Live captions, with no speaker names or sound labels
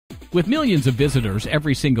With millions of visitors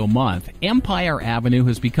every single month, Empireavenue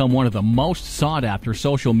has become one of the most sought-after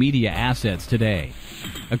social media assets today.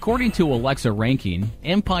 According to Alexa ranking,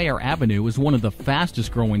 Empireavenue is one of the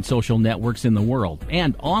fastest-growing social networks in the world,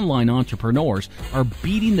 and online entrepreneurs are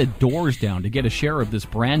beating the doors down to get a share of this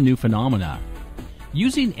brand-new phenomena.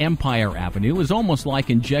 Using Empireavenue is almost like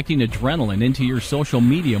injecting adrenaline into your social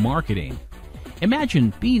media marketing.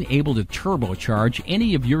 Imagine being able to turbocharge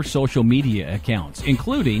any of your social media accounts,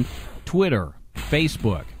 including Twitter,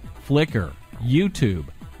 Facebook, Flickr, YouTube,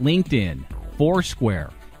 LinkedIn, Foursquare,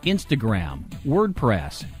 Instagram,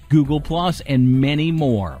 WordPress, Google+, and many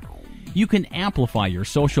more. You can amplify your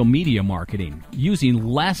social media marketing using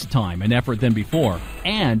less time and effort than before,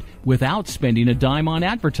 and without spending a dime on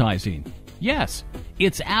advertising. Yes,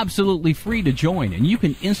 it's absolutely free to join, and you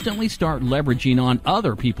can instantly start leveraging on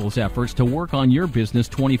other people's efforts to work on your business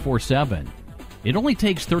 24/7. It only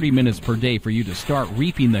takes 30 minutes per day for you to start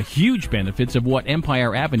reaping the huge benefits of what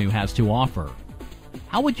Empireavenue has to offer.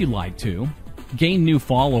 How would you like to gain new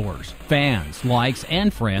followers, fans, likes,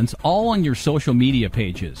 and friends all on your social media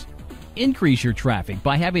pages? Increase your traffic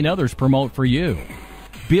by having others promote for you.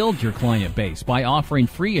 Build your client base by offering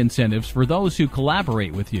free incentives for those who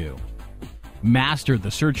collaborate with you. Master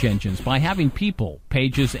the search engines by having people,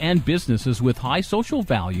 pages, and businesses with high social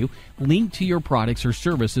value linked to your products or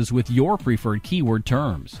services with your preferred keyword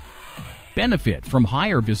terms. Benefit from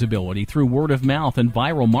higher visibility through word of mouth and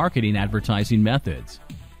viral marketing advertising methods.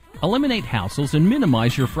 Eliminate hassles and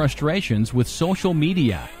minimize your frustrations with social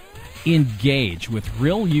media. Engage with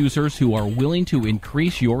real users who are willing to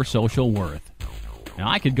increase your social worth. Now,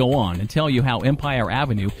 I could go on and tell you how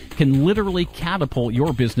Empireavenue can literally catapult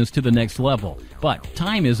your business to the next level, but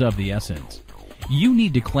time is of the essence. You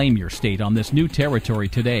need to claim your state on this new territory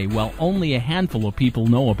today while only a handful of people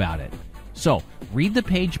know about it. So, read the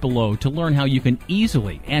page below to learn how you can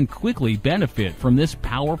easily and quickly benefit from this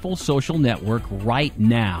powerful social network right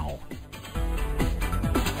now.